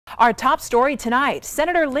Our top story tonight,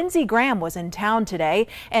 Senator Lindsey Graham was in town today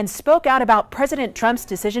and spoke out about President Trump's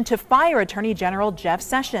decision to fire Attorney General Jeff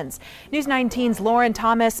Sessions. News 19's Lauren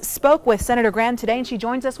Thomas spoke with Senator Graham today, and she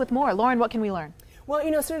joins us with more. Lauren, what can we learn? Well,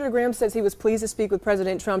 you know, Senator Graham says he was pleased to speak with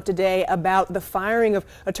President Trump today about the firing of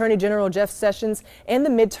Attorney General Jeff Sessions and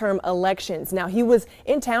the midterm elections. Now, he was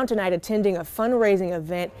in town tonight attending a fundraising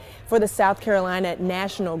event for the South Carolina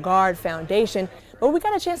National Guard Foundation. But we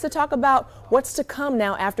got a chance to talk about what's to come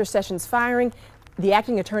now after Sessions' firing, the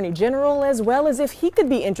acting Attorney General, as well as if he could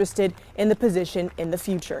be interested in the position in the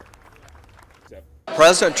future.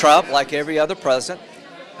 President Trump, like every other president,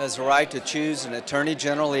 has the right to choose an Attorney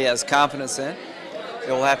General he has confidence in.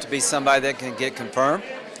 It will have to be somebody that can get confirmed.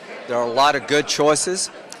 There are a lot of good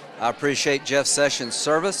choices. I appreciate Jeff Sessions'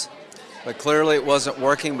 service, but clearly it wasn't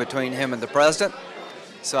working between him and the president.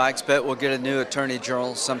 So I expect we'll get a new Attorney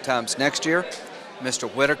General sometimes next year. Mr.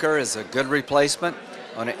 Whitaker is a good replacement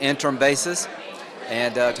on an interim basis.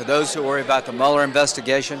 And to those who worry about the Mueller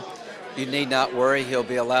investigation, you need not worry. He'll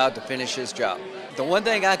be allowed to finish his job. The one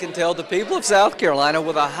thing I can tell the people of South Carolina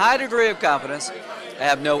with a high degree of confidence, I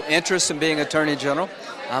have no interest in being Attorney General.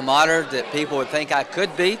 I'm honored that people would think I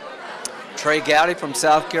could be. Trey Gowdy from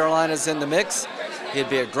South Carolina is in the mix. He'd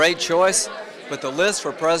be a great choice, but the list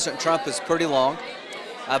for President Trump is pretty long.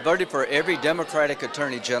 I voted for every Democratic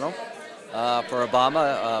Attorney General, for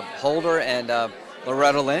Obama, Holder, and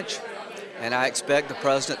Loretta Lynch, and I expect the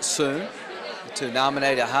President soon to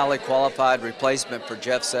nominate a highly qualified replacement for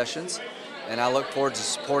Jeff Sessions, and I look forward to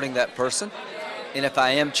supporting that person. And if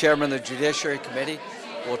I am chairman of the Judiciary Committee,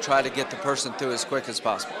 we'll try to get the person through as quick as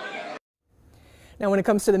possible. Now, when it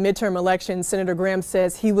comes to the midterm elections, Senator Graham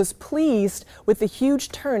says he was pleased with the huge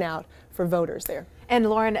turnout for voters there. And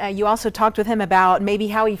Lauren, you also talked with him about maybe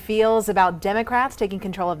how he feels about Democrats taking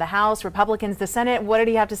control of the House, Republicans, the Senate. What did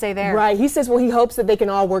he have to say there? Right. He says, well, he hopes that they can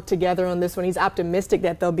all work together on this one. He's optimistic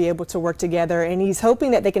that they'll be able to work together, and he's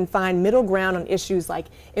hoping that they can find middle ground on issues like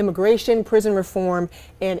immigration, prison reform,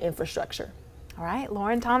 and infrastructure. All right,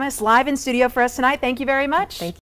 Lauren Thomas live in studio for us tonight. Thank you very much. Thank you.